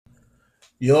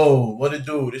Yo, what it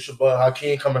do? This your boy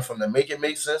Hakeem coming from the Make It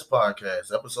Make Sense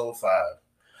podcast, episode 5.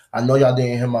 I know y'all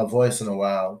didn't hear my voice in a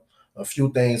while. A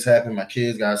few things happened. My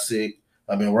kids got sick.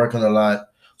 I've been working a lot.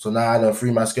 So now I done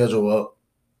free my schedule up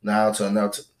now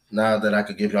that I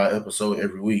could give y'all an episode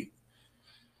every week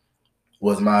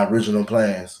was my original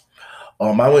plans.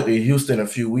 I went to Houston a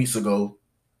few weeks ago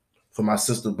for my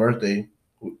sister's birthday.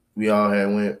 We all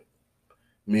had went,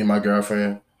 me and my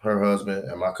girlfriend, her husband,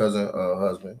 and my cousin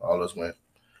husband, all us went.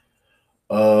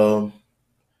 Um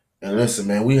And listen,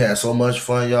 man, we had so much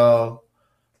fun, y'all.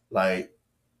 Like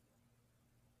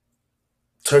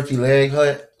Turkey Leg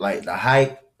Hut, like the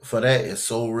hype for that is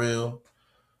so real.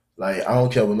 Like I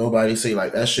don't care what nobody say.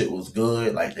 Like that shit was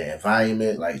good. Like the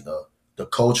environment, like the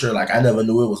culture. Like I never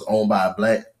knew it was owned by a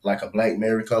black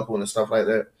married couple and stuff like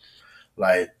that.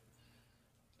 Like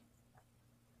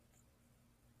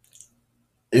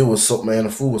it was so man, the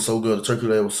food was so good. The turkey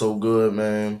leg was so good,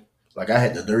 man. Like I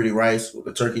had the dirty rice with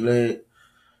the turkey leg,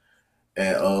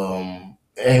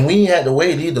 and we ain't had to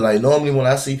wait either. Like normally when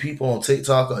I see people on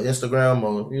TikTok or Instagram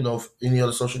or any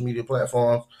other social media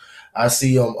platforms, I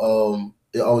see them.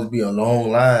 It always be a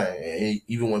long line, and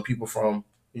even when people from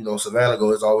Savannah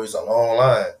go, it's always a long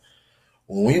line.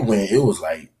 When we went, it was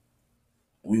like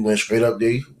we went straight up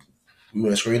there. We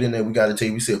went straight in there. We got to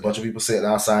take. We see a bunch of people sitting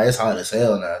outside. It's hot as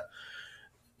hell now.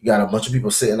 You got a bunch of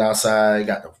people sitting outside. You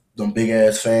got them big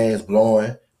ass fans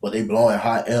blowing, but they blowing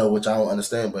hot air, which I don't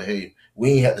understand. But hey,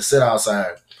 we ain't had to sit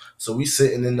outside, so we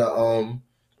sitting in the.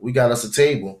 We got us a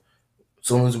table as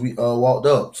soon as we walked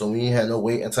up, so we ain't had no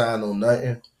waiting time, no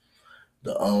nothing.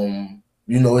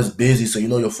 It's busy, so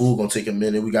your food gonna take a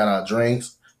minute. We got our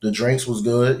drinks. The drinks was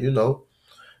good.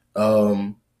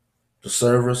 Um, the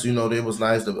service, they was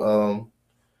nice. Good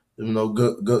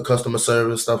customer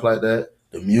service, stuff like that.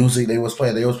 The music they was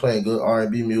playing good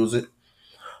R&B music.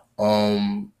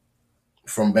 Um,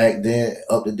 from back then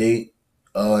up to date,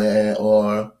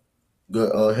 or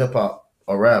good hip hop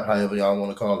or rap, however y'all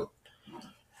want to call it.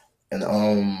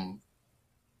 And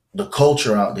the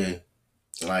culture out there,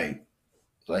 like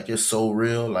it's so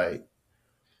real, like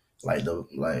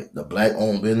the black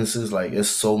owned businesses, like it's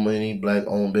so many black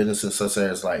owned businesses such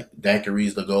as like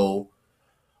Daiquiris to go.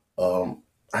 Um,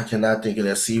 I cannot think of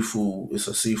that seafood. It's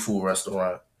a seafood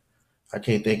restaurant. I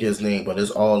can't think of his name, but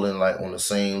it's all in like on the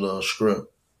same little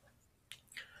strip.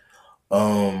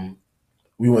 Um,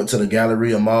 we went to the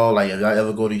Galleria Mall. Like if y'all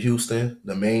ever go to Houston,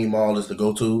 the main mall is to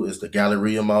go to is the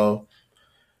Galleria Mall.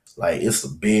 Like it's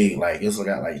big. Like it's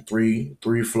got like three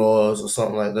floors or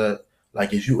something like that.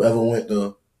 Like if you ever went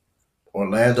to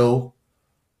Orlando,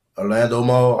 Orlando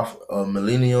Mall,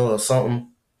 Millennial or something,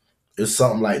 it's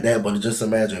something like that. But just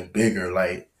imagine bigger.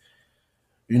 Like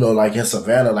in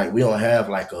Savannah, like we don't have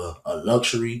like a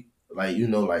luxury, like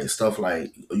stuff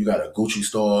like you got a Gucci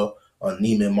store, a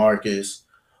Neiman Marcus,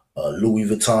 Louis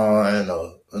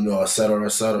Vuitton, et cetera, et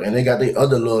cetera. And they got the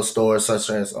other little stores such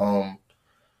as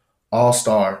All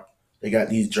Star. They got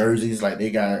these jerseys, like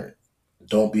they got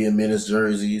Don't Be a Menace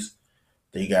jerseys.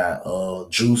 They got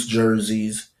Juice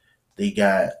jerseys. They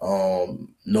got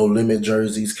No Limit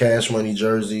jerseys, Cash Money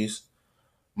jerseys,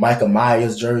 Michael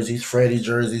Myers jerseys, Freddie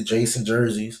jerseys, Jason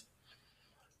jerseys.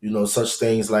 Such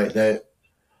things like that.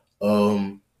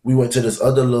 We went to this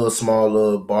other little small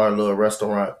little bar, little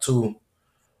restaurant too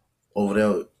over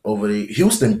there. Over there,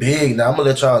 Houston big. Now I'm gonna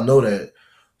let y'all know that.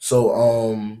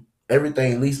 So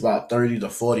everything at least about 30 to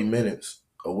 40 minutes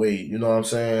away. You know what I'm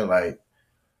saying? Like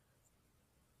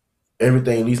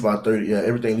everything at least about 30. Yeah,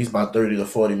 everything at least about 30 to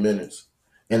 40 minutes.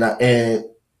 And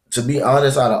to be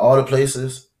honest, out of all the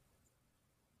places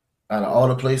that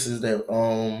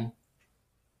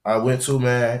I went to,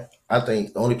 man, I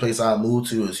think the only place I moved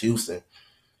to is Houston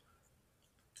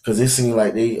because it seemed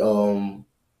like they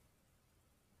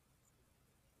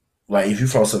like if you're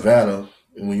from Savannah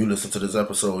and when you listen to this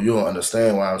episode, you don't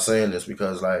understand why I'm saying this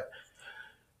because like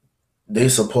they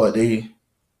support they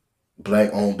black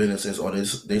owned businesses or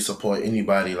they support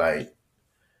anybody like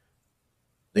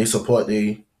they support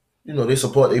they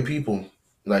support their people.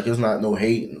 Like it's not no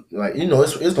hate. Like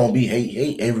it's gonna be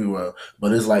hate everywhere,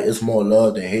 but it's like it's more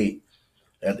love than hate.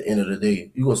 At the end of the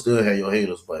day, you gonna still have your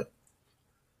haters, but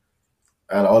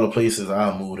out of all the places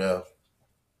I moved out,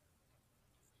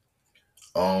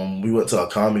 we went to a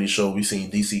comedy show. We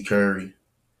seen DC Curry.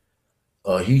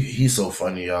 He's so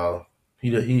funny, y'all.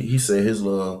 He said his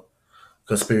little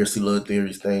conspiracy little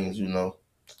theories things. And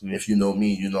if you know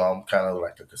me, I'm kind of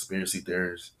like a conspiracy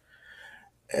theorist.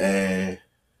 And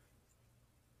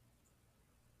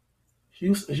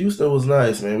Houston was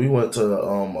nice, man. We went to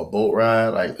a boat ride.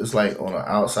 Like it's like on the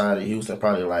outside of Houston,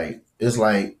 probably like it's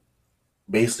like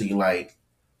basically like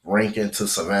Rankin to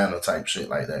Savannah type shit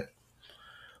like that.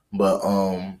 But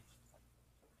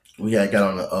we had got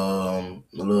on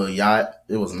a little yacht.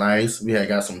 It was nice. We had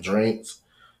got some drinks,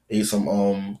 ate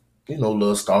some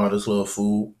little starters, little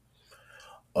food.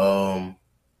 Um,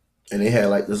 and they had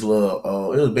like this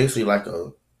little it was basically like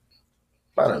a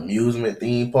about amusement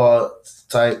theme park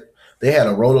type. They had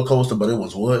a roller coaster, but it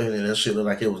was wooden, and that shit looked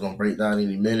like it was gonna break down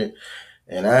any minute.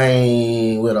 And I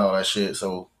ain't with all that shit,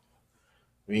 so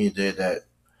we did that.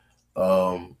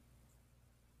 Um,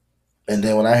 and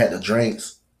then when I had the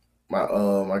drinks,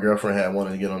 my girlfriend had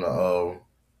wanted to get on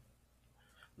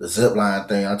the zip line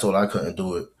thing. I told her I couldn't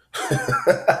do it.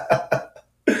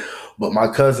 But my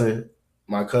cousin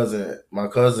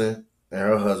and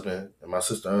her husband and my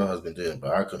sister and her husband did,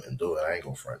 but I couldn't do it. I ain't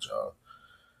gonna front y'all.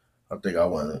 I think I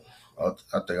wasn't.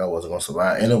 I think I wasn't gonna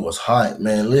survive, and it was hot,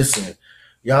 man. Listen,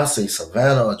 y'all say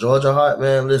Savannah or Georgia hot,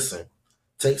 man. Listen,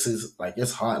 Texas, like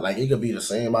it's hot. Like it could be the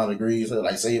same amount of degrees.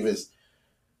 Like say if it's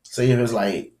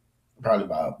like probably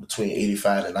about between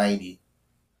 85 to 90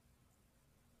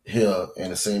 here in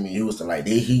the same in Houston. Like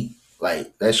they heat,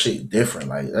 like that shit different.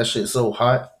 Like that shit so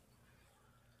hot.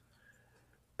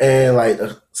 And like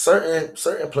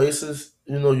certain places,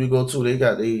 you go to, they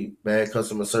got they bad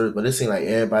customer service, but it seems like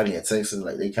everybody in Texas,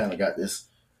 like they kind of got this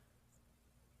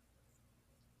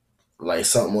like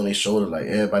something on their shoulder, like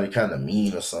everybody kind of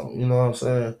mean or something. You know what I'm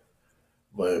saying?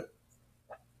 But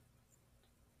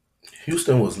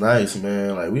Houston was nice,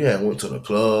 man. Like we had went to the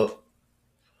club,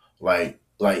 like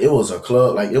it was a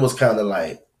club, like it was kind of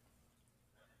like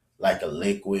a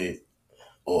liquid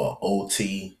or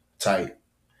OT type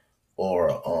or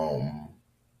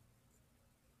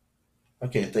I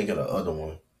can't think of the other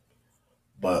one,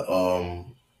 but well,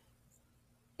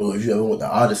 if you ever went to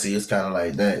Odyssey, it's kind of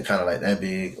like that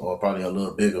big or probably a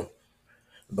little bigger.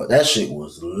 But that shit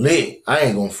was lit. I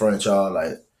ain't gonna front y'all.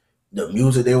 Like the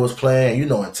music they was playing,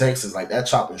 in Texas, like that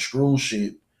chop and screw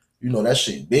shit, that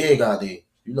shit big out there.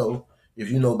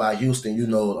 If you know about Houston,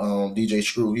 DJ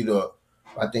Screw.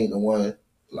 I think one of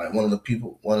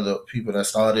the people that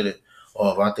started it,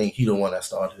 or I think he the one that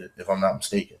started it, if I'm not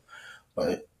mistaken.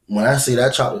 But when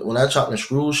that chop and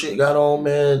screw shit got on,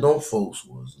 man, them folks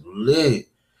was lit.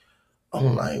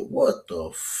 I'm like, what the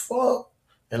fuck?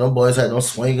 And them boys had them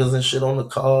swingers and shit on the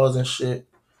cars and shit.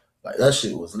 Like that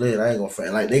shit was lit. I ain't gonna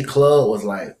front. Like they club was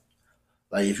like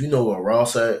if you know where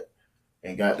Ross at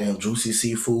and goddamn Juicy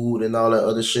Seafood and all that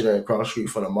other shit at cross street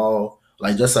from the mall.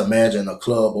 Like just imagine a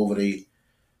club over there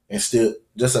and still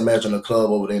just imagine a club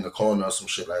over there in the corner or some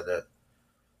shit like that.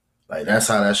 Like that's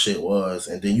how that shit was.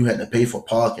 And then you had to pay for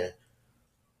parking.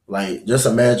 Like just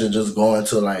imagine just going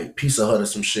to like Pizza Hut or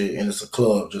some shit and it's a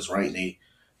club just right there.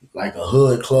 Like a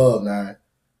hood club now,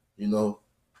 you know.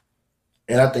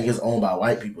 And I think it's owned by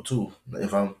white people too.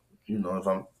 If I'm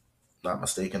not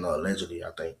mistaken or allegedly,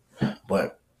 I think.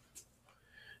 But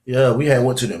yeah, we had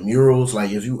went to the murals.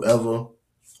 Like if you ever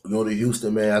go to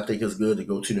Houston, man, I think it's good to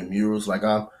go to the murals. Like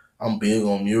I'm big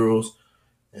on murals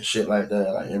and shit like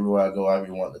that. Like everywhere I go, I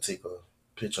be wanting to take a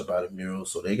picture by the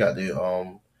murals. So they got their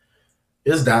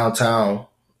it's downtown.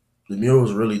 The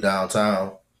murals really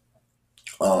downtown,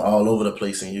 all over the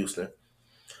place in Houston.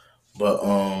 But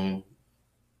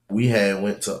we had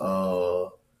went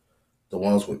to the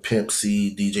ones with Pimp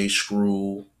C, DJ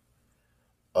Screw,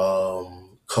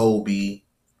 Kobe,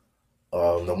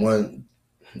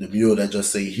 the mural that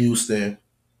just say Houston,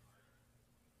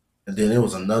 and then there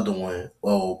was another one.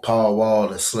 Oh, Paul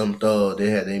Wall and Slim Thug, they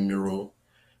had their mural.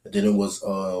 And then it was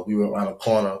we were around a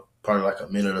corner, probably like a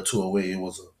minute or two away. It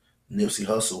was a Nipsey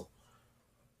Hussle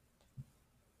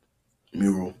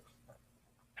mural.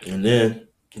 And then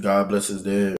God bless his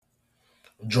dead,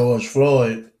 George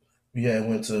Floyd. We had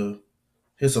went to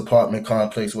his apartment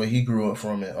complex where he grew up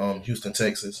from in Houston,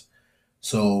 Texas.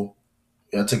 So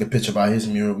I took a picture by his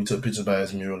mural. We took pictures by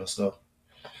his mural and stuff.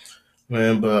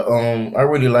 Man, but I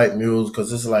really like murals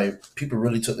because it's like people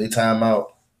really took their time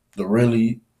out to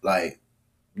really like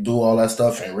do all that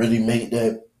stuff and really make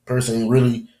that person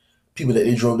really people that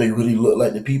they drove they really look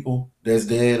like the people that's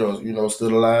dead or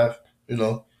still alive. You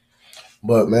know,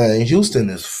 but man, Houston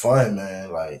is fun,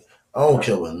 man. Like I don't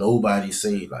care what nobody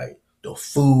say. Like the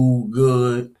food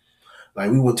good.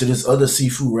 Like we went to this other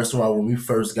seafood restaurant when we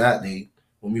first got there.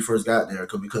 When we first got there,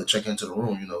 because we couldn't check into the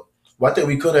room. Well, I think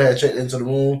we could have had checked into the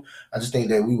room. I just think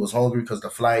that we was hungry because the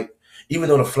flight, even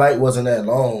though the flight wasn't that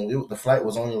long, the flight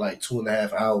was only like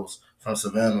 2.5 hours from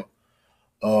Savannah.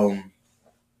 Um,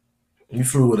 we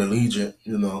flew with Allegiant.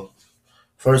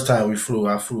 First time we flew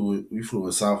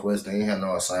with Southwest. They ain't had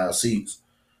no assigned seats.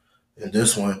 And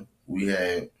this one we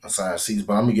had assigned seats.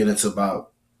 But I'm gonna get into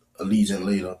about Allegiant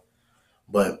later.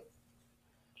 But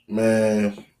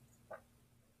man.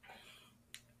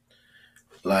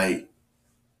 Like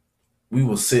we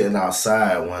was sitting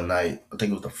outside one night. I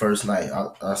think it was the first night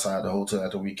outside the hotel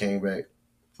after we came back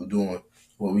for doing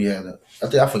what we had. I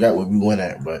think I forgot what we went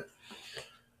at, but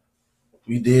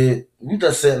we did. We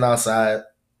just sitting outside,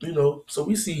 So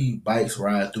we see bikes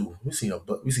ride through. We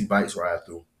see bikes ride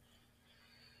through.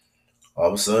 All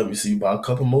of a sudden, we see about a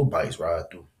couple more bikes ride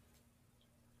through.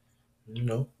 You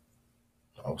know,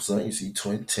 all of a sudden, you see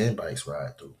 20, 10 bikes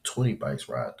ride through, 20 bikes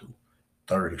ride through,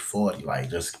 30, 40. Like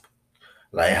just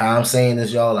like how I'm saying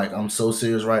this, y'all. Like I'm so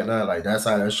serious right now. Like that's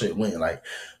how that shit went. Like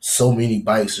so many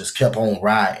bikes just kept on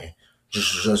riding,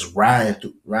 just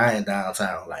riding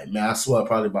downtown. Like man, I swear,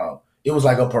 probably about it was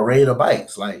like a parade of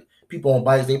bikes. Like people on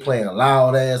bikes, they playing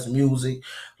loud ass music.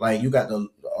 Like you got the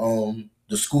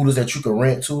scooters that you can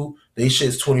rent to. They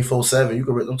shit's 24/7. You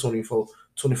can rent them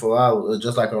 24 hours,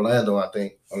 just like Orlando. I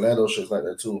think Orlando shit's like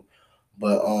that too.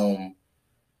 But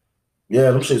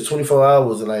yeah, them shit's 24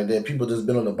 hours and like that. People just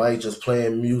been on the bike, just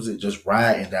playing music, just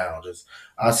riding down. Just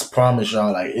promise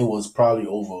y'all, like it was probably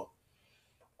over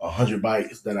 100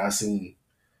 bikes that I seen.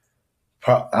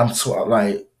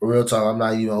 Like real talk. I'm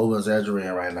not even over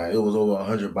exaggerating right now. It was over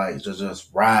 100 bikes just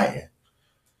riding.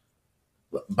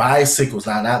 Bicycles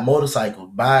now, not motorcycles.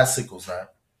 Bicycles now.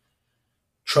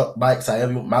 Truck bikes,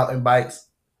 mountain bikes,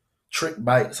 trick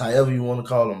bikes, however you want to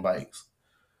call them bikes.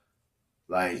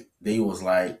 Like they was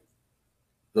like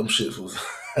them shits was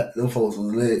them folks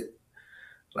was lit.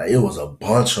 Like it was a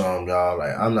bunch of them, y'all.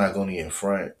 Like I'm not gonna even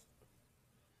front.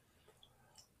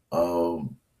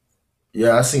 Um,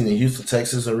 yeah, I seen the Houston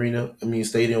Texas arena. I mean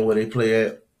stadium where they play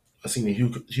at. I seen the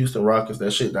Houston Rockets.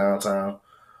 That shit downtown.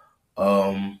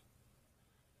 Um,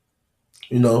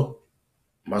 you know,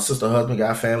 my sister husband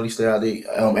got family stay out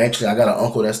there. Actually, I got an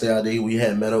uncle that stay out there. We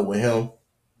had met up with him.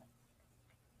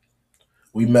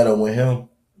 We met up with him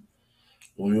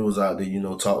when we was out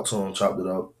there. Talked to him, chopped it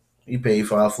up. He paid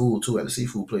for our food too at the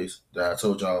seafood place that I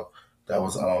told y'all that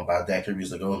was by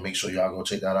daiquiris to go. Make sure y'all go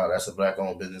check that out. That's a black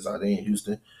owned business out there in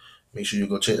Houston. Make sure you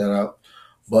go check that out.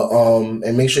 But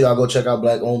and make sure y'all go check out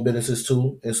black owned businesses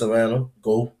too in Savannah.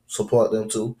 Go support them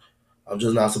too. I'm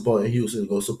just not supporting Houston.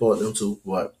 Go support them too.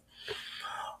 But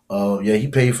yeah, he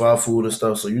paid for our food and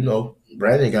stuff. So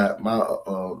Brandon got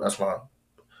that's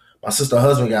my sister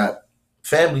husband got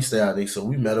family stay out there. So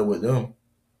we met up with them.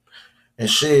 And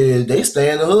shit, they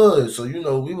stay in the hood. So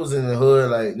we was in the hood,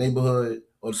 like neighborhood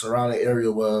or the surrounding area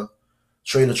where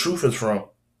Trader Truth is from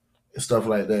and stuff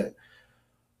like that.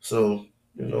 So,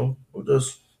 we're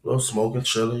just smoking,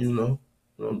 chilling,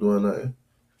 doing nothing.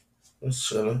 Just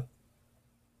chilling.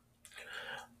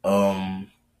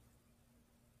 Um,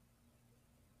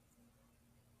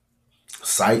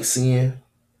 Sightseeing.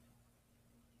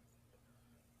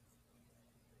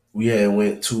 We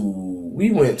went to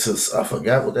I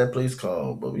forgot what that place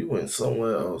called, but we went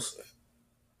somewhere else.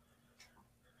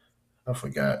 I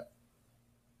forgot.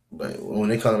 But when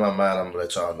they come to my mind, I'm gonna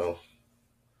let y'all know.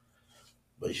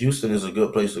 But Houston is a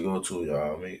good place to go to,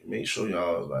 y'all. Make sure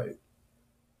y'all like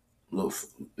look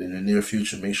in the near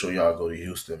future. Make sure y'all go to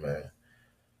Houston, man.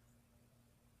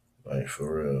 Like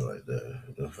for real, like the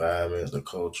environment, the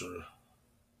culture,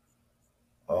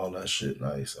 all that shit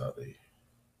nice out there.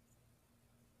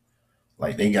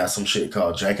 Like they got some shit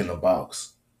called Jack in the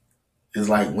Box. It's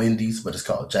like Wendy's, but it's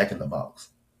called Jack in the Box.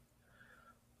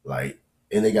 Like,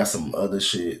 and they got some other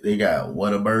shit. They got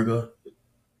Whataburger.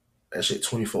 That shit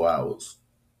 24 hours.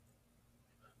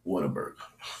 Whataburger.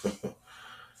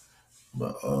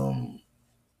 But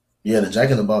yeah, the Jack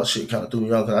in the Box shit kind of threw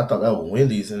me off because I thought that was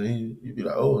Wendy's, and you'd be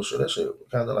like, oh, shit, that shit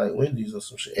kind of like Wendy's or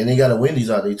some shit. And they got a Wendy's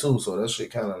out there too, so that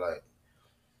shit kind of like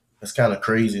it's kind of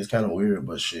crazy. It's kind of weird,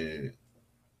 but shit,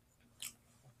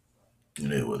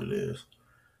 it is what it is.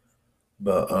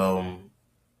 But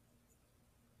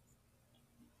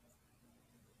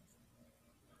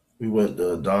we went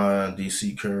to Don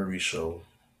DC Curry show.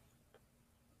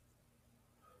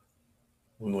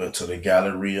 We went to the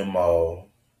Galleria Mall.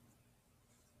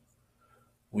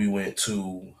 We went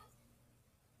to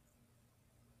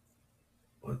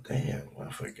well, damn,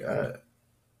 I forgot.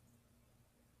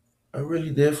 I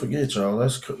really did forget, y'all.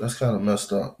 That's kind of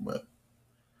messed up, but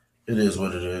it is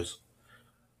what it is.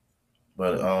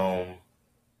 But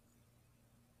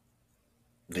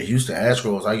the Houston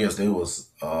Astros, I guess they was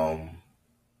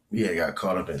we had got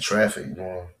caught up in traffic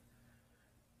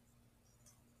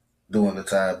during the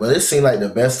time. But it seemed like the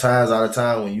best times out of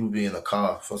time when you be in a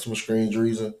car for some strange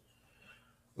reason.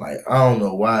 Like I don't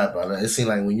know why, but it seemed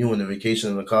like when you in the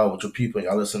vacation in the car with your people,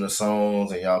 y'all listen to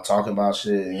songs and y'all talking about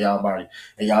shit and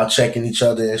y'all checking each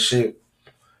other and shit,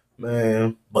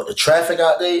 man. But the traffic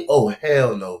out there, oh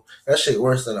hell no, that shit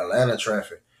worse than Atlanta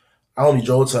traffic. I only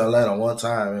drove to Atlanta one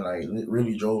time and like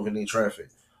really drove in the traffic.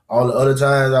 All the other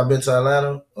times I've been to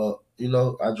Atlanta,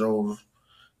 I drove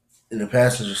in the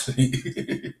passenger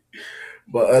seat.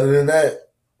 But other than that,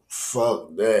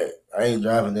 fuck that. I ain't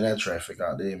driving in that traffic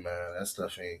out there, man. That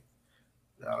stuff ain't.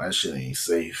 No, that shit ain't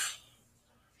safe.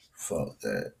 Fuck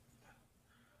that.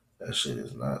 That shit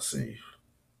is not safe.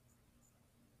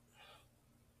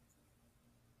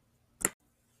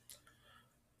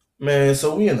 Man,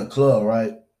 so we in the club,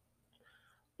 right?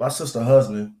 My sister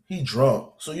husband, he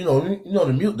drunk. So the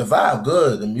vibe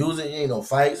good. The music, ain't no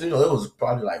fights. It was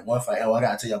probably like one fight. Oh, I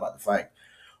gotta tell you about the fight.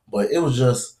 But it was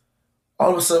just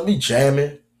all of a sudden we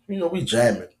jamming. We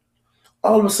jamming.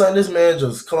 All of a sudden this man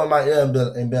just come on my ear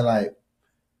and been like,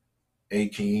 "Hey,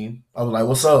 Keem." I was like,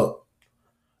 "What's up?"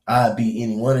 I'd beat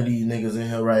any one of these niggas in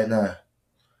here right now.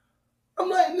 I'm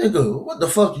like, nigga, what the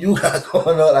fuck you got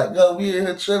going on? Like, yo, we in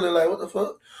here chilling. Like, what the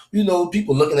fuck?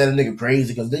 People looking at a nigga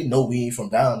crazy because they know we ain't from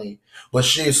down there. But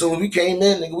shit, as soon as we came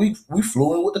in, nigga, we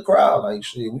flew in with the crowd. Like,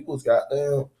 shit, we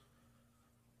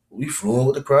flew in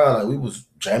with the crowd. Like, we was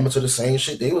jamming to the same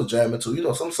shit they was jamming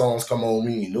to. Some songs come on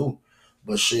we ain't knew.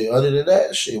 But shit, other than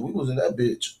that, shit, we was in that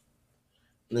bitch.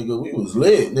 Nigga, we was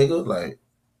lit, nigga. Like,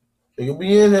 nigga,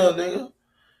 be in here, nigga.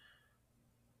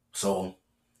 So,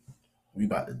 we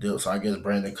about to dip. So, I guess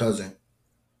Brandon cousin,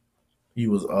 he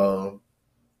was,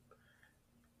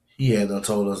 he had done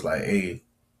told us like, hey,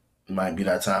 it might be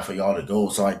that time for y'all to go.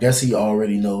 So I guess he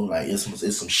already know like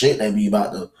it's some shit that we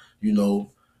you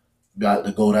know about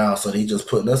to go down. So they just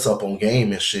putting us up on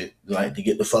game and shit like to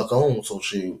get the fuck on. So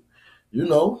shit, we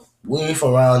ain't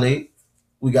from around there.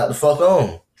 We got the fuck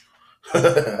on.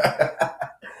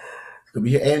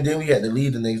 And then we had to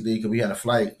leave the next day because we had a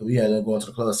flight. We had to go into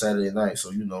the club Saturday night.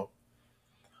 So.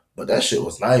 But that shit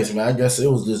was nice, man. I guess it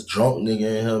was this drunk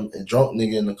nigga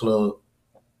in the club.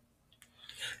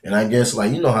 And I guess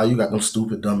like how you got them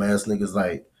stupid dumbass niggas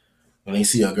like when they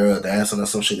see a girl dancing or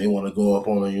some shit, they want to go up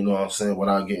on her, you know what I'm saying,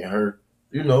 without getting hurt.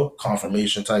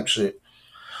 Confirmation type shit.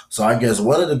 So I guess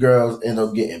one of the girls ended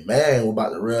up getting mad and was about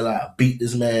to realize beat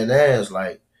this man ass,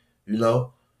 like, you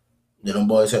know. Then them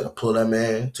boys had to pull that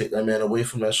man, take that man away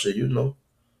from that shit.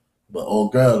 But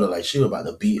old girl looked like she was about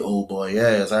to beat old boy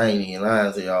ass. I ain't even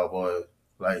lying to y'all boys.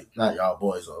 Like, not y'all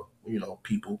boys though,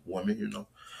 people, women.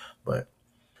 But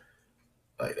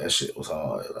like that shit was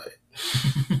hard. Like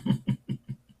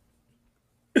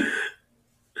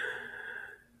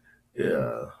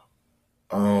yeah.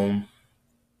 Um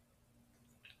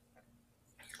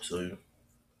so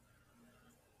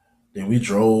then we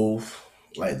drove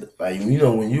like when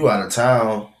you out of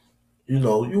town, you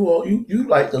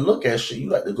like to look at shit. You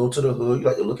like to go to the hood. You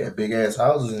like to look at big ass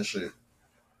houses and shit.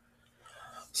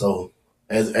 So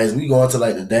as we go into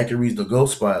like the daiquiris, the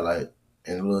ghost spot, like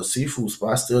and a little seafood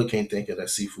spot, I still can't think of that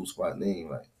seafood spot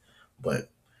name. Like, but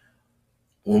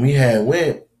when we had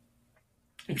went,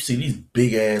 you see these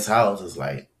big ass houses,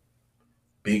 like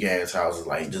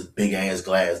just big ass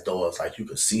glass doors, like you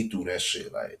could see through that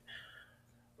shit.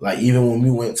 Like even when we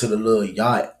went to the little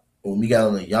yacht, when we got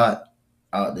on the yacht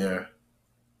out there,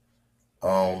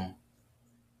 um,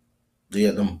 they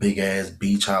had them big ass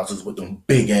beach houses with them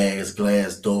big ass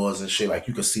glass doors and shit. Like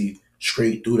you could see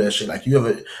straight through that shit. Like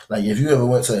if you ever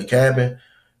went to a cabin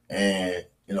and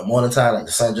in the morning time, like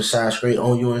the sun just shines straight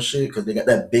on you and shit, because they got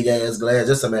that big ass glass.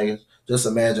 Just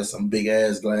imagine some big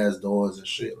ass glass doors and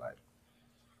shit. Like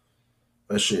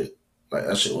that shit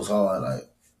was hard. Like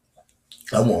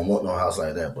I wouldn't want no house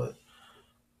like that, but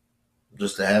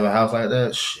just to have a house like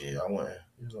that, shit, I wouldn't.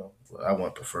 I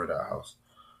wouldn't prefer that house.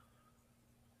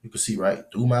 You can see right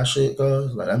through my shit,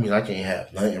 cause like I mean I can't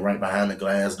have nothing right behind the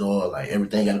glass door. Like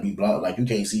everything gotta be blocked. Like you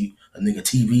can't see a nigga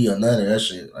TV or none of that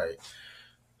shit. Like,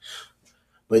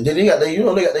 but then they got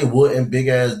they wood and big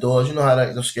ass doors. You know how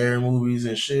like them scary movies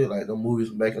and shit, like them movies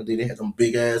from back in the day, they had them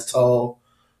big ass tall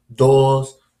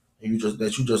doors. And you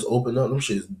just open up them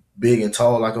shit's big and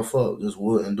tall like a fuck. Just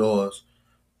wood and doors.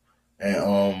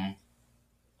 And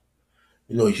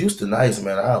Houston nice,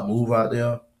 man. I'll move out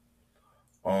there.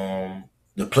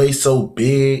 The place so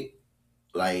big,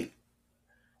 like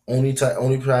only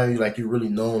time like you really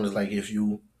known is like if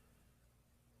you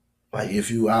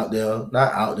out there,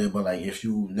 not out there, but like if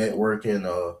you networking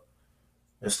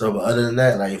and stuff. But other than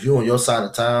that, like if you on your side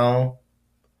of town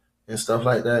and stuff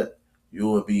like that, you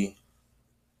would be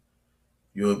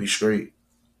you would be straight.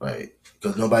 Like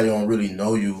because nobody don't really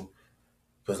know you.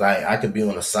 Because like I could be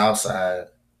on the south side,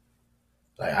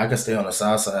 like I could stay on the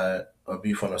south side or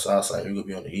be from the south side. You could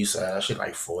be on the east side. That shit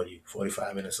like 40,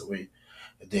 45 minutes away.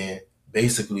 And then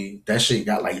basically that shit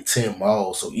got like 10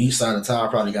 malls. So each side of town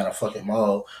probably got a fucking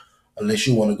mall unless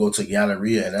you want to go to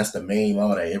Galleria and that's the main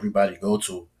mall that everybody go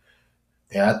to.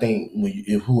 And I think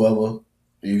if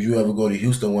you ever go to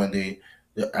Houston one day,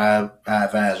 I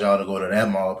advise y'all to go to that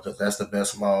mall because that's the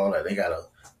best mall. Like they got a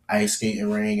ice skating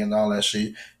ring and all that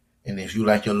shit. And if you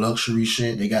like your luxury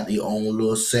shit, they got their own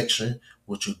little section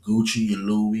with your Gucci, your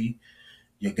Louis,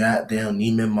 your goddamn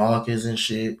Neiman Marcus and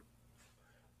shit,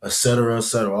 et cetera,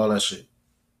 all that shit.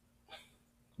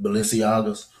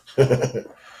 Balenciagas.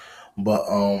 But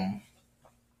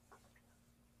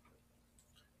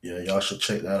yeah, y'all should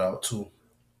check that out too.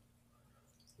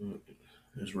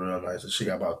 It's real nice. She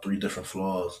got about three different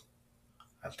floors.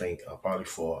 I think probably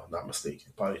four, not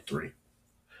mistaken, probably three.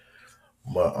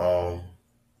 But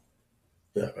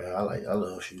yeah, man, I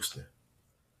love Houston.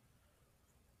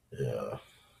 Yeah,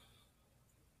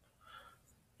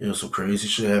 it was some crazy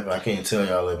shit happened. I can't tell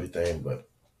y'all everything, but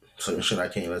certain shit I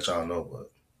can't let y'all know.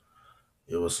 But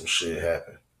it was some shit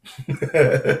happen.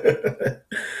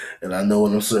 And I know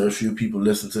when them certain few people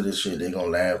listen to this shit, they gonna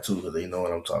laugh too because they know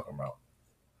what I'm talking about.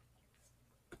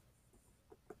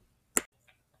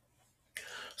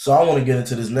 So I want to get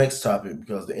into this next topic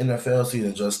because the NFL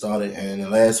season just started, and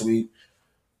last week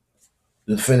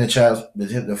the defending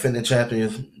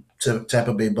champions,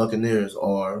 Tampa Bay Buccaneers,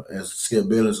 or as Skip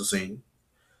Bayless would say,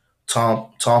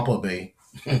 Tampa Bay,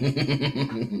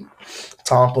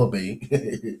 Tampa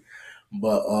Bay.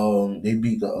 But they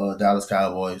beat the Dallas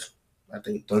Cowboys. I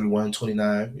think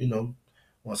 31-29. You know,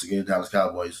 once again, Dallas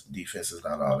Cowboys defense is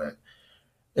not all that.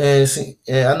 And see,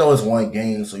 and I know it's one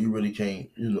game, so you really can't,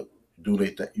 do they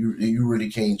think you really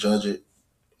can't judge it.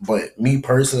 But me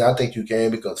personally, I think you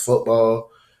can because football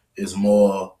is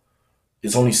more.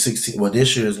 It's only 16. Well,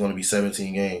 this year is going to be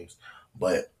 17 games,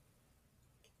 but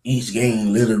each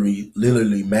game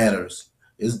literally matters.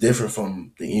 It's different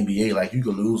from the NBA. Like you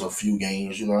could lose a few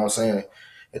games, you know what I'm saying,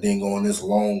 and then go on this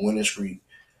long winning streak.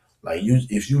 Like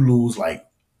if you lose like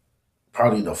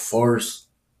probably the first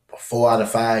 4 out of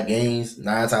 5 games, 9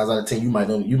 times out of 10, you might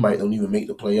don't even make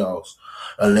the playoffs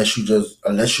unless you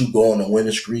go on a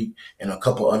winning streak and a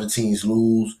couple other teams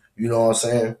lose. You know what I'm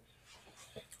saying?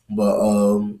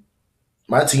 But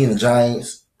my team, the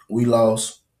Giants, we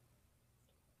lost.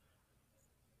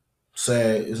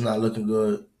 Sad. It's not looking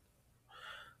good.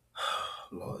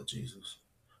 Lord Jesus.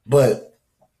 But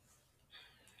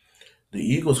the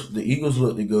Eagles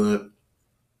looked good.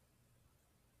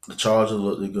 The Chargers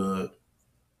looked good.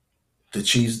 The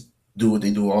Chiefs do what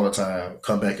they do all the time.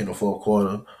 Come back in the fourth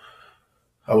quarter.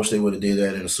 I wish they would have did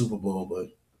that in the Super Bowl, but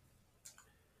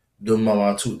them are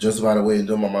my two. Just by the way,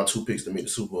 them are my two picks to make the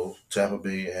Super Bowl: Tampa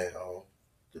Bay and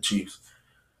the Chiefs.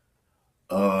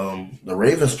 The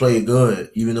Ravens played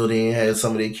good, even though they ain't had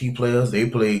some of their key players. They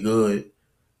played good.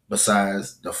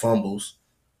 Besides the fumbles,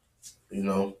 you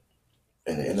know,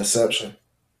 and the interception.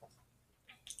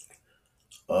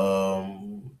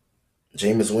 Um,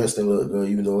 Jameis Winston looked good,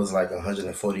 even though it was like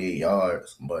 148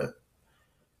 yards, but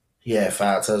he had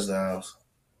 5 touchdowns.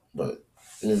 But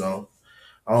you know,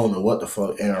 I don't know what the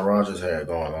fuck Aaron Rodgers had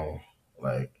going on.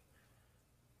 Like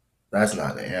that's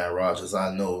not the Aaron Rodgers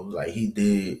I know. Like he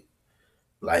did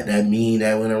like that meme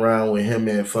that went around with him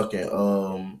and fucking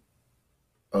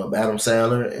Adam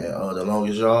Sandler and the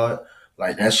longest yard.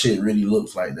 Like that shit really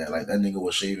looks like that. Like that nigga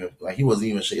was shaving. Like he wasn't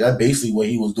even shaving. That basically what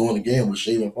he was doing again was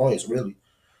shaving points, really.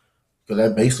 Because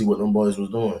that basically what them boys was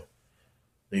doing.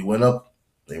 They went up.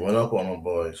 They went up on them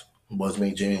boys. Them boys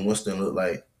made James Winston look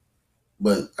like.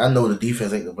 But I know the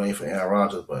defense ain't to blame for Aaron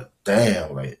Rodgers. But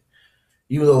damn, like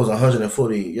even though it was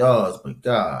 148 yards, but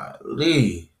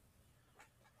golly,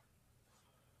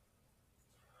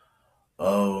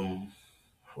 um,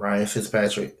 Ryan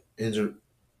Fitzpatrick injured.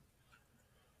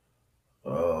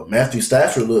 Matthew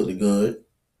Stafford looked good.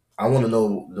 I want to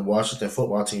know the Washington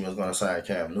football team is going to sign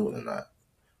Cam Newton or not.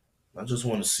 I just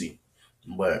want to see.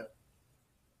 But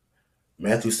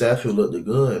Matthew Stafford looked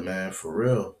good, man, for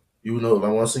real. Even though,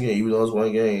 like once again, even though it's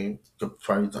one game,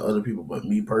 probably to other people, but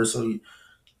me personally,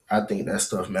 I think that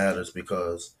stuff matters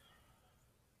because,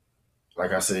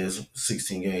 like I said, it's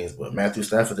 16 games. But Matthew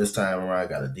Stafford this time around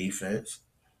got a defense,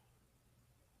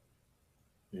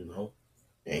 you know,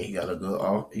 and he got a good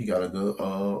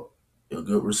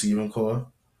receiving core,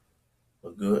 a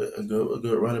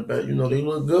good running back. You know, they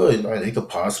look good. Like they could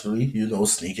possibly,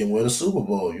 sneak and win a Super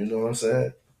Bowl. You know what I'm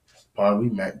saying?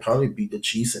 Probably beat the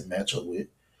Chiefs and match up with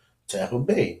Tampa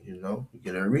Bay.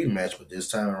 Get a rematch, but this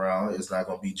time around, it's not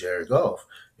gonna be Jared Goff.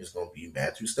 It's gonna be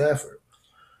Matthew Stafford.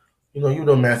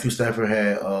 Matthew Stafford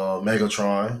had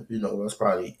Megatron. That's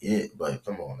probably it. But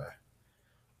come on now.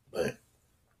 But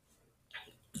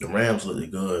the Rams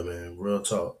looked good, man. Real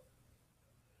talk.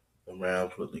 The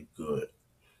Rams looked good.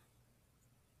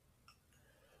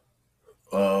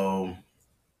 Um,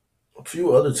 a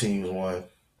few other teams won.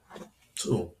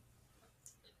 too.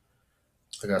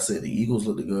 Like I said, the Eagles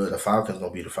looked good. The Falcons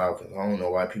gonna be the Falcons. I don't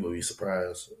know why people be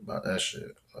surprised about that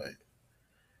shit. Like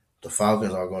the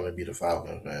Falcons are gonna be the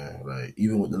Falcons, man. Like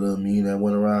even with the little meme that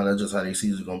went around, that's just how their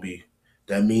season gonna be.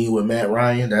 That meme with Matt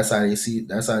Ryan, that's how they see.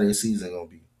 That's how their season gonna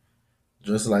be.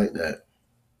 Just like that.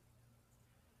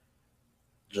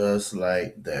 Just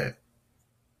like that.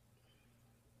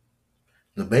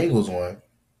 The Bengals won.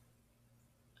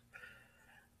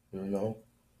 You know,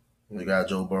 they got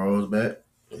Joe Burrows back.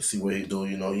 Let's see what he's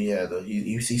doing. You know,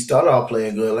 he started out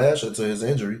playing good last year to his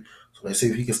injury. So let's see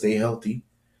if he can stay healthy.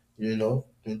 You know,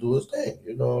 and do his thing.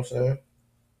 You know what I'm saying?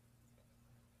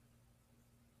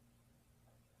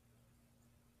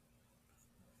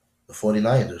 The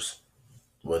 49ers.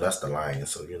 Well, that's the Lions,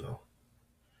 so you know.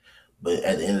 But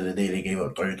at the end of the day, they gave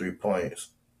up 33 points.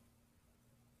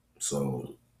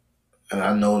 So, and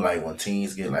I know like when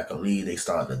teams get like a lead, they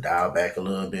start to dial back a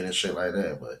little bit and shit like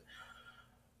that. But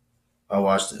I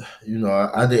watched it. You know,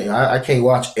 I didn't. I can't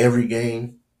watch every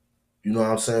game. You know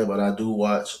what I'm saying? But I do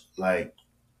watch like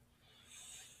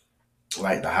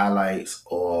the highlights,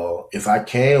 or if I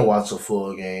can watch a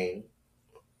full game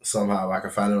somehow, if I can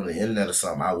find it on the internet or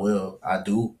something, I will. I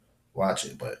do watch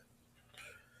it, but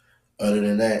other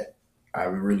than that, I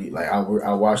really like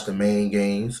I watch the main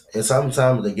games, and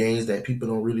sometimes the games that people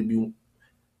don't really be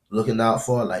looking out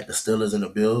for, like the Steelers and the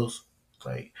Bills.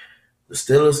 Like the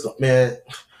Steelers, man,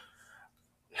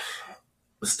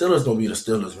 the Steelers gonna be the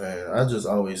Steelers, man. I just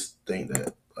always think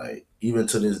that, like, even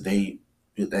to this day,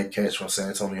 with that catch from San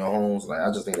Antonio Holmes, like,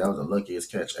 I just think that was the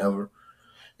luckiest catch ever.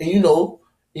 And you know,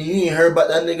 you ain't heard about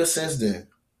that nigga since then.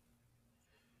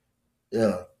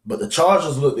 Yeah, but the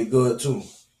Chargers looked good too.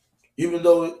 Even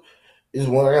though it's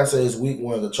one, like I say, it's week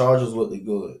one. The Chargers looked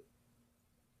good.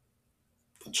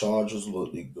 The Chargers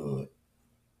looked good.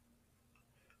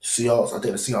 Seahawks, I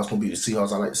think the Seahawks gonna be the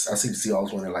Seahawks. I see the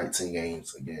Seahawks winning like 10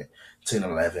 games again. 10,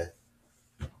 11.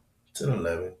 10,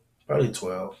 11. Probably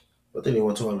 12. I think they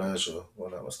won 12 last year, if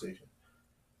I'm not mistaken.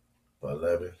 But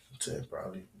 11, 10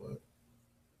 probably. But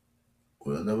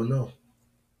we'll never know.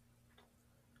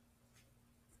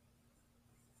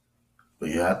 But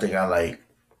yeah, I think I like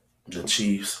the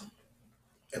Chiefs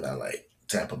and I like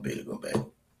Tampa Bay to go back.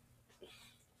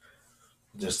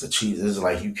 Just the Chiefs, it's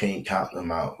like you can't count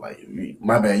them out. Like,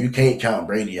 my bad, you can't count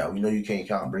Brady out. We know you can't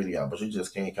count Brady out, but you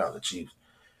just can't count the Chiefs.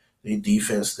 They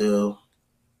defense still,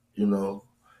 you know,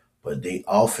 but they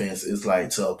offense is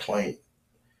like to a point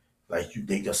like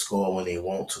they can score when they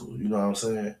want to. You know what I'm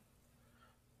saying?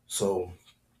 So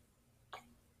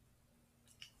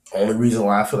only reason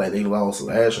why I feel like they lost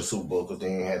last year Super Bowl because they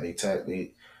ain't had they tack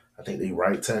they I think they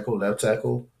right tackle, left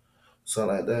tackle,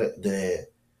 something like that. Then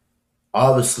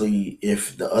obviously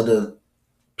if the other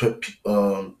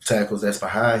tackles that's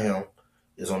behind him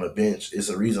is on the bench, it's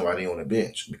a reason why they on the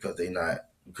bench because they not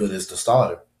good as the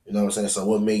starter. You know what I'm saying? So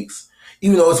what makes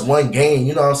even though it's one game,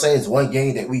 you know what I'm saying? It's one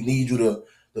game that we need you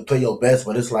to play your best,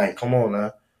 but it's like, come on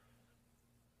now.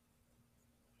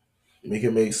 Make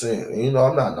it make sense. And, you know,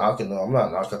 I'm not knocking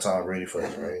Tom Brady for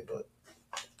his ring, but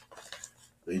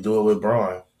they do it with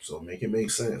Braun. So make it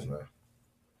make sense, man.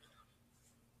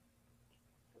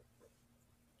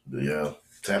 But yeah.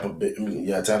 Tampa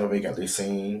Bay got their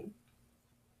same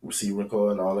receiver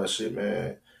core and all that shit,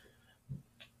 man.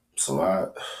 So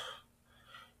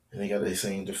and they got their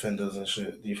same defenders and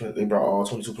shit. They brought all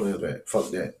 22 players back.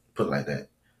 Fuck that. Put it like that.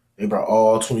 They brought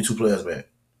all 22 players back.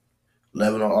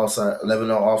 11 on offside, 11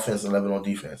 on offense, 11 on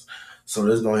defense. So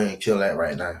let's go ahead and kill that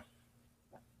right now.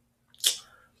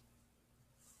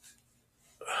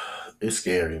 It's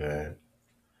scary, man.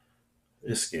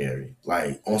 It's scary.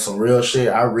 Like on some real shit,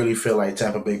 I really feel like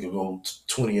Tampa Bay could go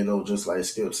 20-0, just like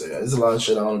Skip said. There's a lot of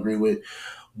shit I don't agree with,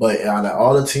 but out of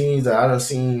all the teams that I done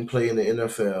seen play in the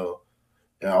NFL,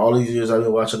 and all these years I've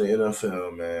been watching the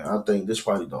NFL, man, I think this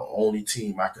probably the only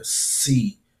team I could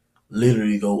see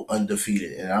literally go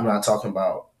undefeated. And I'm not talking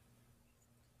about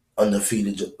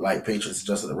undefeated like Patriots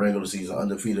just in the regular season,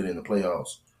 undefeated in the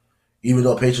playoffs. Even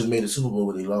though Patriots made the Super Bowl,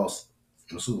 but they lost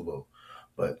in the Super Bowl.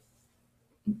 But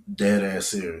dead ass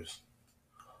serious.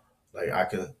 Like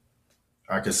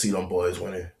I could see them boys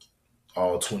winning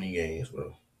all 20 games,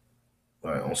 bro.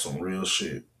 Like on some real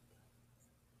shit.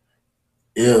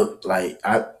 If like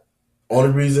I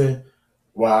only reason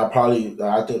why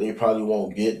I think they probably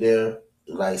won't get there,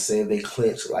 like say if they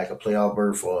clinch like a playoff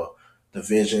berth or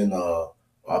division or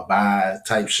bye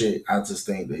type shit, I just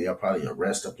think that they'll probably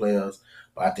arrest the players.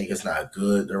 But I think it's not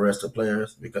good to arrest the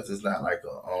players because it's not like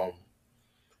an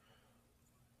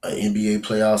NBA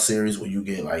playoff series where you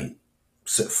get like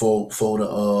four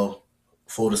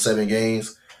to 7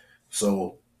 games.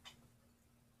 So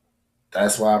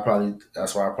That's why I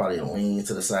probably lean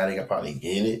to the side. They can probably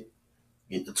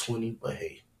get the 20. But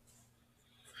hey,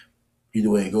 either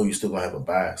way it go, you still gonna have a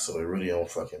bye, so it really don't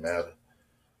fucking matter.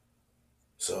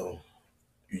 So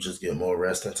you just get more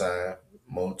resting time,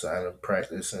 more time to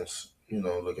practice, and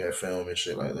look at film and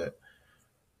shit like that.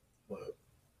 But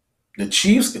the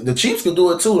Chiefs can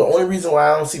do it too. The only reason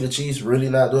why I don't see the Chiefs really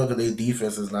not doing it because their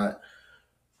defense is not.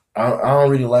 I don't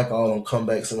really like all them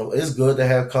comebacks. It's good to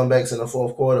have comebacks in the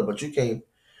fourth quarter, but you can't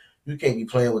be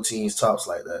playing with teams tops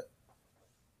like that.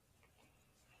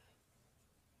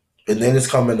 And then it's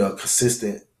coming a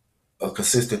consistent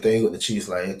thing with the Chiefs.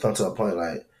 Like it comes to a point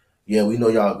like, yeah, we know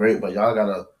y'all great, but y'all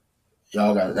gotta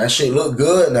that shit look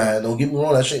good now. Don't get me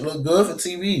wrong, that shit look good for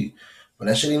TV. But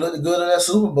that shit ain't look good in that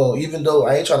Super Bowl. Even though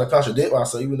I ain't trying to contradict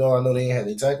myself, even though I know they ain't had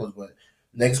their tackles, but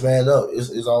next man up.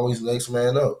 It's always next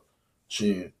man up.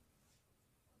 Shit, you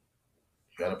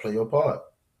gotta play your part.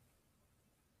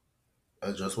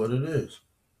 That's just what it is.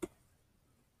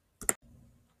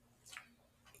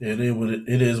 It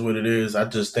is what it is. I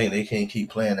just think they can't keep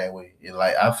playing that way.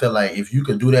 Like I feel like if you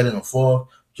could do that in the fourth,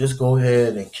 just go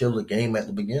ahead and kill the game at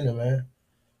the beginning, man.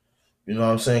 You know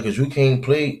what I'm saying? Because you can't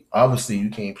play. Obviously, you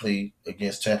can't play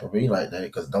against Tampa Bay like that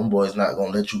because them boys not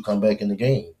gonna let you come back in the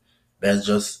game. That's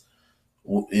just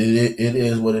it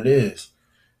is what it is.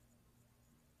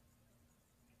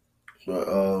 But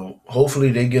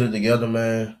hopefully they get it together,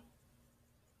 man.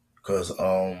 Because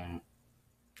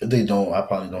if they don't, I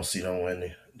probably don't see them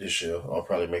winning this year. Or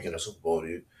probably making a Super Bowl.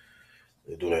 They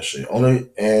do that shit only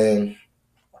and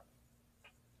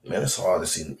man, it's hard to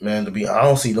see. Man, I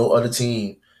don't see no other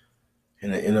team in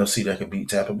the NFC that could beat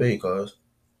Tampa Bay. Cause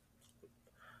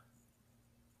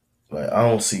like I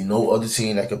don't see no other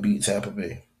team that could beat Tampa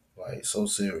Bay. Like so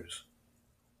serious.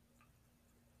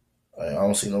 Like, I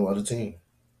don't see no other team.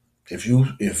 If you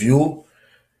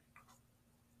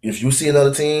see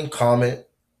another team, comment,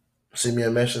 send me a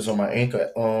message on my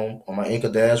anchor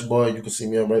dashboard. You can see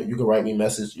me. You can write me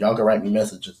message. Y'all can write me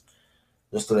messages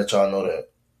just to let y'all know that.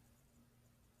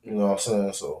 You know what I'm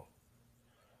saying? So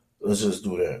let's just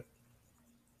do that.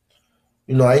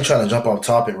 I ain't trying to jump off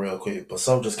topic real quick, but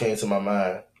something just came to my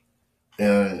mind.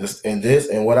 And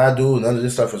what I do, none of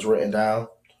this stuff is written down.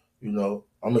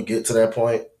 I'm gonna get to that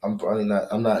point. I'm probably not.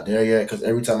 I'm not there yet because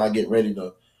every time I get ready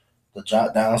to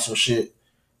jot down some shit,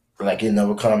 like it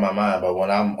never come to my mind. But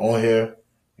when I'm on here,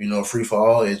 free for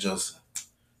all, it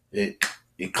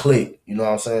it click. You know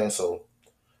what I'm saying? So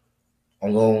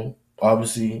I'm gonna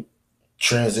obviously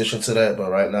transition to that,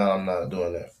 but right now I'm not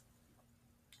doing that.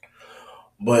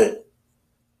 But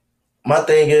my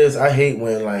thing is, I hate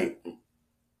when like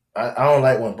I don't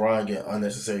like when Brian get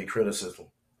unnecessary criticism.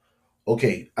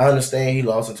 Okay, I understand he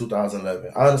lost in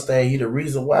 2011. I understand he the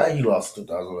reason why he lost in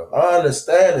 2011. I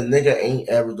understand the nigga ain't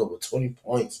averaged over 20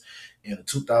 points in the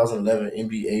 2011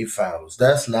 NBA Finals.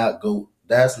 That's not GOAT.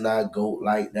 That's not GOAT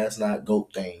like that's not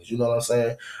GOAT things. You know what I'm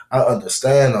saying? I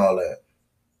understand all that.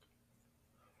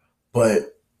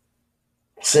 But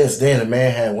since then the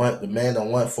man done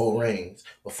won 4 rings.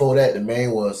 Before that, the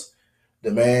man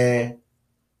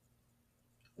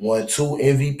won 2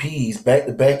 MVPs back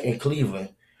to back in Cleveland.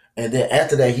 And then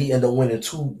after that, he ended up winning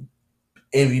 2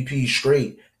 MVPs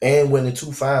straight and winning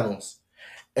 2 finals.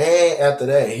 And after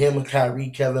that, him and Kyrie,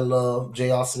 Kevin Love,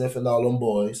 J.R. Smith, and all them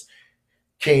boys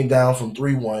came down from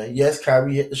 3-1. Yes,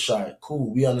 Kyrie hit the shot.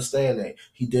 Cool. We understand that.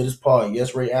 He did his part.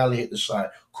 Yes, Ray Allen hit the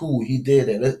shot. Cool. He did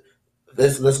that.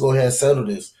 Let's go ahead and settle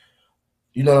this.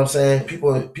 You know what I'm saying?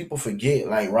 People forget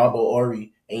like Robert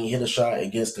Ory ain't hit a shot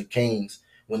against the Kings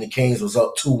when the Kings was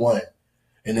up 2-1.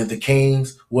 And if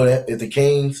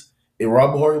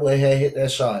Robert Horry would have hit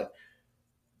that shot,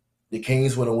 the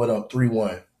Kings would have went up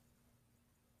 3-1.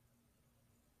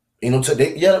 Yeah,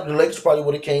 the Lakers probably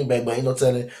would have came back, but ain't no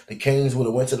telling the Kings would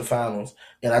have went to the finals,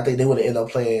 and I think they would have ended up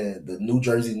playing the New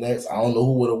Jersey Nets. I don't know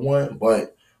who would have won,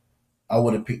 but I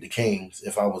would have picked the Kings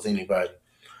if I was anybody.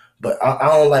 But I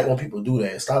don't like when people do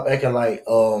that. Stop acting like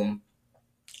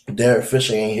Derek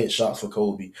Fisher ain't hit shots for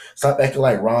Kobe. Stop acting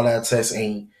like Ron Artest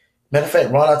ain't. Matter of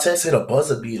fact, Ron Artest hit a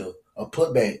buzzer beater, a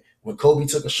putback when Kobe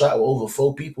took a shot with over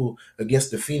 4 people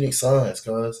against the Phoenix Suns,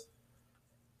 cuz.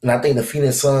 And I think the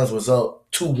Phoenix Suns was up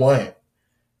 2-1.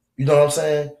 You know what I'm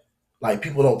saying? Like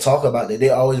people don't talk about that. They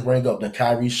always bring up the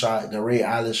Kyrie shot, the Ray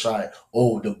Allen shot.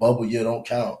 Oh, the bubble year don't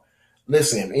count.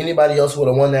 Listen, if anybody else would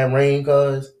have won that ring,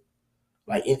 cuz,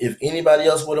 like if anybody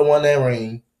else would have won that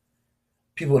ring,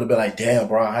 people would have been like, damn,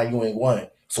 bro, how you ain't won?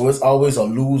 So it's always a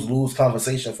lose-lose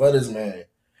conversation for this man.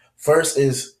 First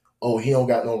is, oh, he don't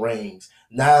got no rings.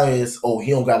 Now is, oh,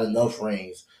 he don't got enough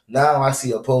rings. Now I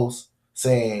see a post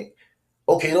saying,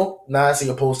 okay, don't now I see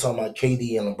a post talking about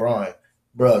KD and LeBron.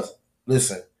 Bruh,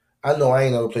 listen, I know I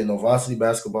ain't never played no varsity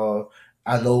basketball.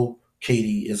 I know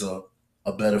KD is a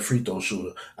better free throw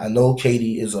shooter. I know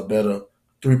KD is a better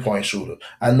 3-point shooter.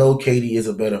 I know KD is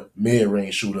a better mid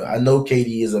range shooter. I know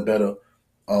KD is a better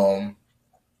um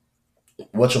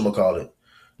whatchamacallit,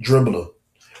 dribbler.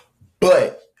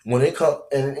 But when it comes,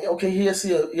 and okay,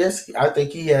 yes, I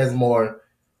think he has more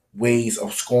ways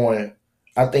of scoring.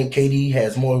 I think KD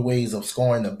has more ways of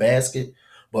scoring the basket.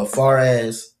 But far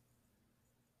as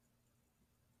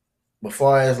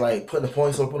like putting the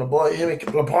points up on the board, him and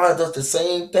LeBron does the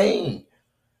same thing.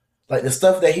 Like the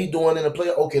stuff that he doing in the play.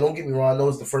 Okay, don't get me wrong. I know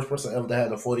it's the first person ever to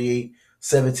have the 48,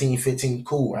 17, 15.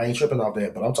 Cool. I ain't tripping off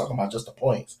that, but I'm talking about just the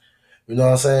points. You know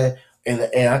what I'm saying?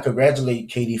 And I congratulate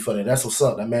KD for that. That's what's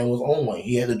up. That man was on one.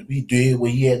 He did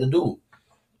what he had to do.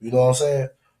 You know what I'm saying?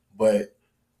 But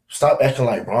stop acting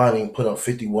like Bron ain't put up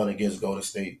 51 against Golden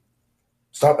State.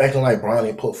 Stop acting like Bron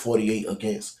ain't put 48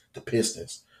 against the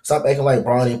Pistons. Stop acting like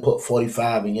Bron ain't put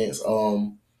 45 against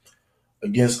the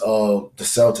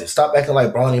Celtics. Stop acting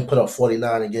like Bron ain't put up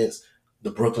 49 against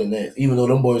the Brooklyn Nets. Even though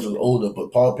them boys was older,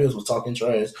 but Paul Pierce was talking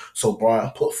trash, so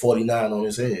Bron put 49 on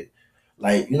his head.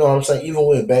 Like, you know what I'm saying? Even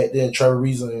when back then Trevor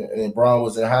Ariza and Bron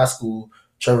was in high school,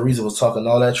 Trevor Ariza was talking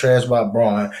all that trash about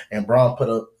Bron, and Bron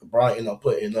ended up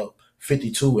putting up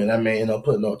 52, and that man ended up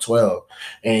putting up 12.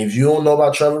 And if you don't know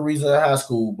about Trevor Ariza in high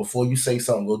school, before you say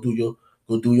something, go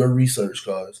do your research,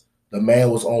 cause the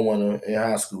man was on one in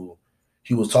high school.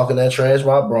 He was talking that trash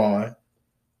about Bron,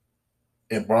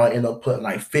 and Bron ended up putting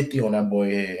like 50 on that boy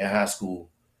head in high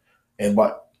school. And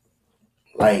but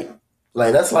like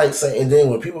that's like saying, and then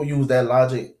when people use that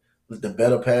logic, the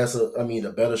better passer, I mean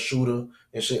the better shooter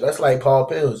and shit, that's like Paul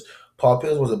Pierce. Paul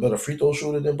Pierce was a better free throw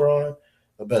shooter than Bron,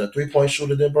 a better 3-point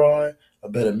shooter than Bron, a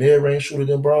better mid range shooter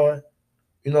than Bron.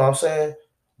 You know what I'm saying?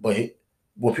 But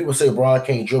when people say Bron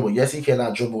can't dribble, yes, he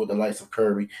cannot dribble with the likes of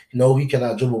Curry. No, he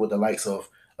cannot dribble with the likes of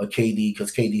a KD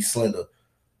because KD's slender.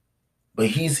 But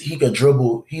he could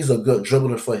dribble. He's a good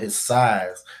dribbler for his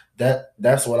size.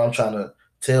 That's what I'm trying to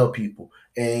tell people.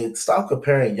 And stop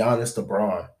comparing Giannis to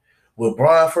Bron. When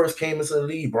Bron first came into the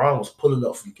league, Bron was pulling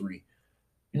up from three.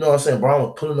 You know what I'm saying? Bron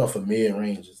was pulling up for mid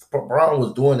ranges. Bron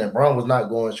was doing that. Bron was not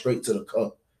going straight to the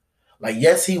cup. Like,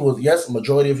 yes, he was. Yes,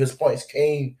 majority of his points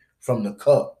came from the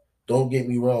cup. Don't get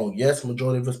me wrong. Yes,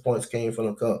 majority of his points came from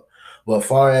the cup. But as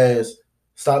far as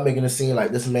stop making it seem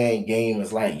like this man game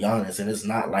is like Giannis, and it's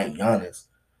not like Giannis.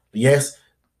 Yes,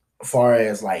 as far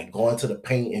as like going to the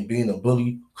paint and being a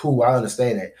bully, cool, I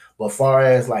understand that. But as far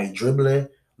as like dribbling,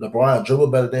 LeBron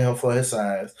dribble better than him for his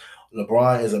size.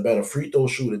 LeBron is a better free throw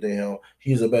shooter than him.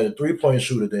 He's a better 3-point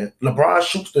shooter than him. LeBron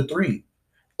shoots the three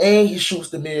and he shoots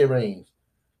the mid range.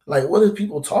 Like, what are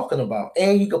people talking about?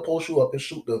 And he could post you up and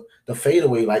shoot the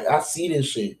fadeaway. Like, I see this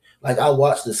shit. Like, I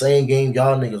watch the same game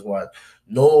y'all niggas watch.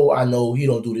 No, I know he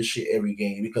don't do this shit every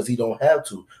game because he don't have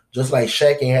to. Just like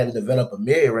Shaq ain't had to develop a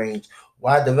mid range.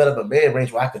 Why develop a mid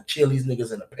range where I could chill these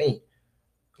niggas in the paint?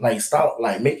 Like, stop.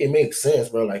 Like, make it make sense,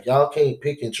 bro. Like, y'all can't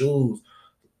pick and choose.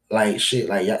 Like, shit.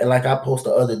 Like, and like I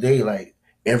posted the other day, like,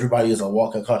 everybody is a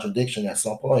walking contradiction at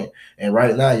some point. And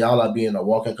right now, y'all are being a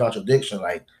walking contradiction.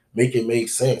 Like, make it make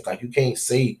sense. Like, you can't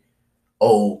say,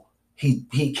 oh,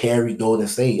 he carried Golden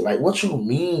State. Like, what you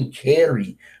mean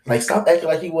carry? Like, stop acting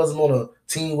like he wasn't on a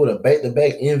team with a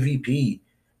back-to-back MVP.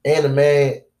 And the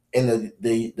man in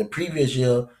the previous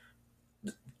year,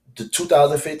 the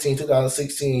 2015,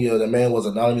 2016 year, the man was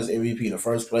anonymous MVP, the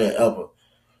first player ever.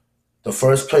 The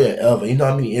first player ever. You know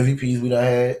how many MVPs we done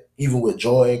had? Even with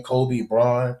Jordan, Kobe,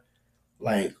 Bron.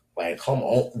 Like, come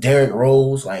on. Derrick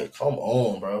Rose. Like, come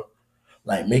on, bro.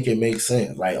 Like, make it make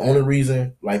sense. Like, only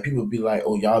reason, like, people be like,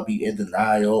 oh, y'all be in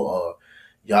denial or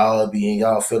y'all be in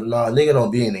y'all feelings. Nah, nigga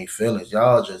don't be in their feelings.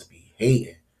 Y'all just be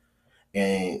hating.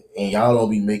 And y'all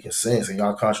don't be making sense and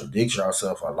y'all contradict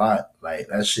yourself a lot. Like,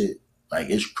 that shit,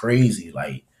 like, it's crazy.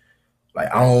 Like,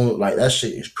 I don't, like, that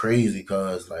shit is crazy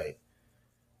because, like,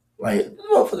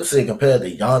 motherfucker say compared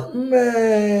to Giannis,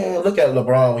 man, look at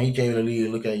LeBron when he came in the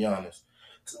league, look at Giannis.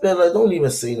 Man, like, don't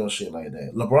even say no shit like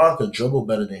that. LeBron could dribble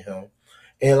better than him.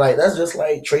 And like that's just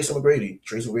like Tracy McGrady.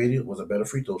 Tracy McGrady was a better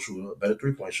free throw shooter, a better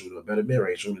 3-point shooter, a better mid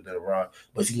range shooter than LeBron,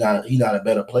 but he's not a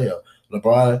better player.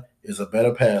 LeBron is a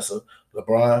better passer.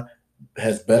 LeBron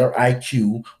has better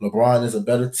IQ. LeBron is a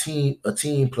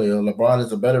team player. LeBron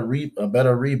is a better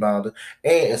rebounder,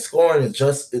 and scoring is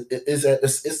just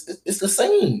it's the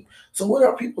same. So what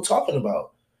are people talking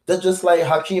about? They're just like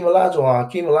Hakeem Olajuwon.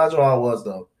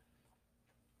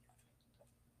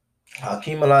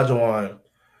 Hakeem Olajuwon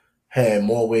had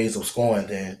more ways of scoring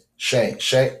than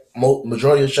Shaq.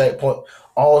 Majority of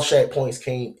Shaq points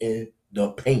came in the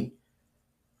paint.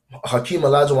 Hakeem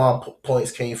Olajuwon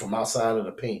points came from outside of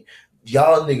the paint.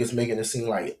 Y'all niggas making it seem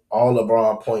like all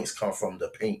LeBron points come from the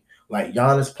paint. Like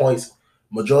Giannis points,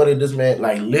 majority of this man,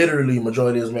 like literally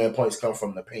majority of this man points come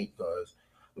from the paint. Cause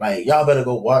like y'all better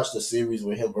go watch the series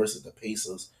with him versus the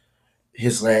Pacers.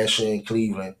 His last year in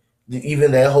Cleveland,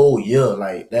 even that whole year,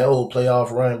 like that whole playoff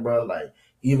run, bro. Like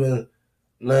even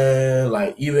man,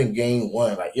 like even game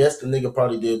one, like yes, the nigga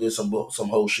probably did some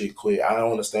whole shit quick. I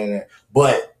don't understand that,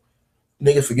 but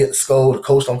niggas forget to score. The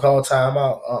coach don't call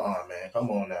timeout. Man, come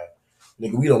on now,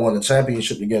 nigga. We don't won the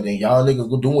championship together, and y'all niggas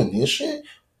go doing this shit.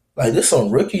 Like this some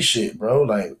rookie shit, bro.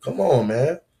 Like come on,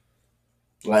 man.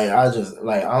 Like I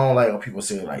don't like when people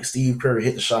say like Steve Curry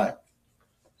hit the shot,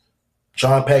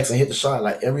 John Paxson hit the shot.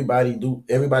 Like everybody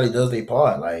does their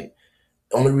part. Like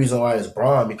the only reason why it's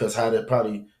Braun because how they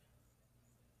probably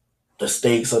the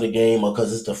stakes of the game or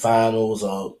because it's the finals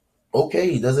or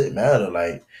okay, does it matter?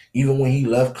 Like even when he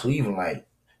left Cleveland, like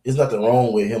there's nothing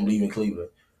wrong with him leaving Cleveland.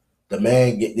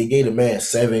 They gave the man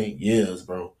 7 years,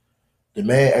 bro. The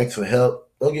man asked for help.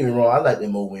 Don't get me wrong, I like that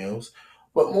Mo Williams,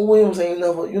 but Mo Williams ain't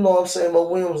never. You know what I'm saying? Mo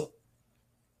Williams,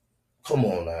 come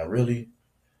on now, really?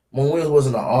 Mo Williams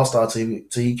wasn't an All Star till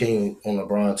he came on the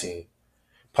LeBron team.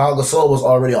 Paul Gasol was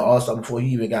already an All Star before he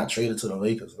even got traded to the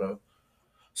Lakers, bro.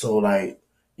 So like,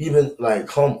 even like,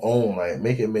 come on, like,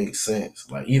 make it make sense.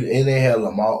 Like, even and they had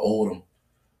Lamar Odom,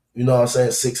 you know what I'm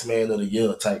saying, 6 man of the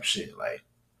year type shit. Like,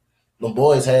 the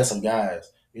boys had some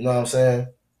guys, you know what I'm saying.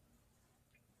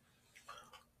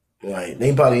 Like,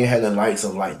 they probably ain't had the likes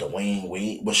of like Dwayne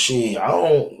Wade, but shit, I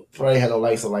don't probably had the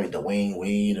likes of like Dwayne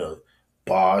Wade or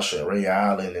Bosh or Ray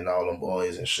Allen and all them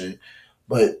boys and shit.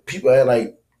 But people had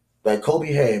like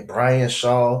Kobe had Brian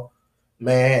Shaw,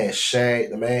 man had Shaq,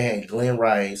 the man had Glenn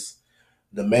Rice,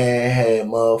 the man had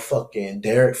motherfucking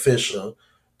Derek Fisher.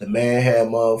 The man had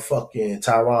motherfucking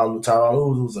Tyron Lue.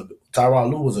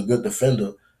 Tyron Lue was a good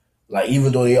defender. Like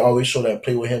even though they always show that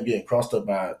play with him getting crossed up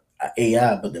by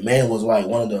AI, but the man was like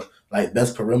one of the like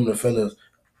best perimeter defenders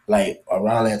like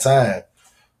around that time.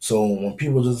 So when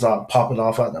people just start popping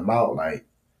off out the mouth, like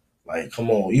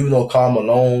come on, even though Karl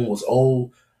Malone was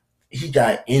old, he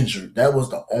got injured. That was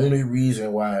the only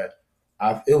reason why.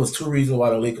 It was two reasons why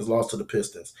the Lakers lost to the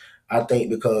Pistons. I think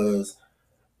because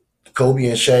Kobe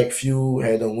and Shaq feud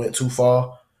had them went too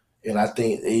far, and I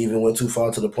think they even went too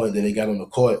far to the point that they got on the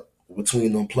court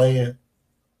between them playing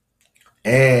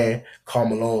and Karl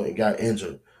Malone got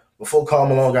injured. Before Karl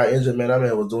Malone got injured, man, that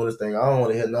man was doing this thing. I don't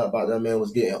want to hear nothing about that man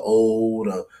was getting old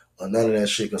or none of that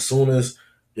shit. As soon as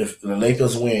if the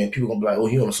Lakers win, people gonna be like, oh,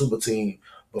 he on a super team.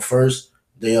 But first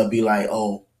they'll be like,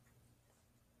 oh,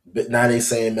 but now they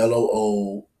saying Melo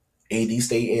old, AD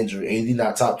stay injured, AD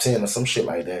not top 10 or some shit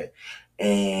like that,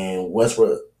 and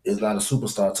Westbrook is not a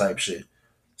superstar type shit.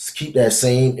 Just keep that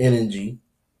same energy.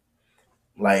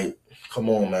 Like, come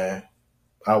on, man.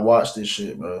 I watch this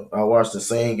shit, bro. I watch the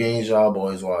same games y'all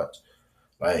boys watch.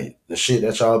 Like the shit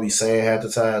that y'all be saying half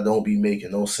the time don't be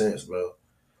making no sense, bro.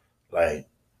 Like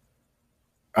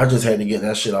I just had to get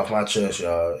that shit off my chest,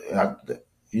 y'all.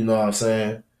 You know what I'm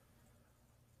saying?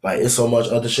 Like it's so much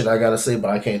other shit I gotta say, but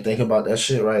I can't think about that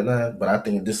shit right now. But I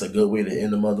think this is a good way to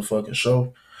end the motherfucking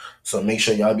show. So make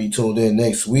sure y'all be tuned in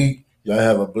next week. Y'all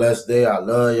have a blessed day. I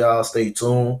love y'all. Stay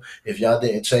tuned. If y'all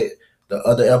didn't check the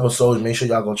other episodes, make sure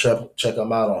y'all go check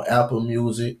them out on Apple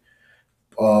Music,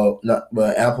 not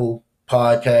but Apple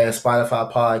Podcast,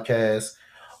 Spotify Podcast,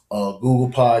 Google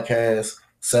Podcast,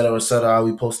 et cetera.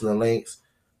 I'll be posting the links.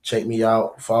 Check me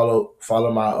out. Follow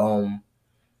my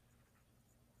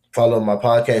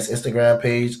podcast Instagram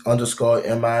page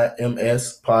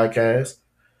 _MIMS podcast.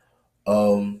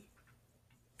 Um,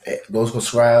 go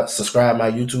subscribe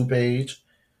my YouTube page.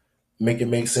 Make it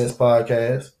make sense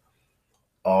podcast.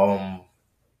 Um,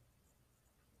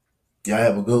 y'all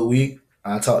have a good week.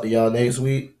 I'll talk to y'all next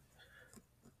week.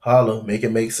 Holla, make it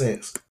make sense.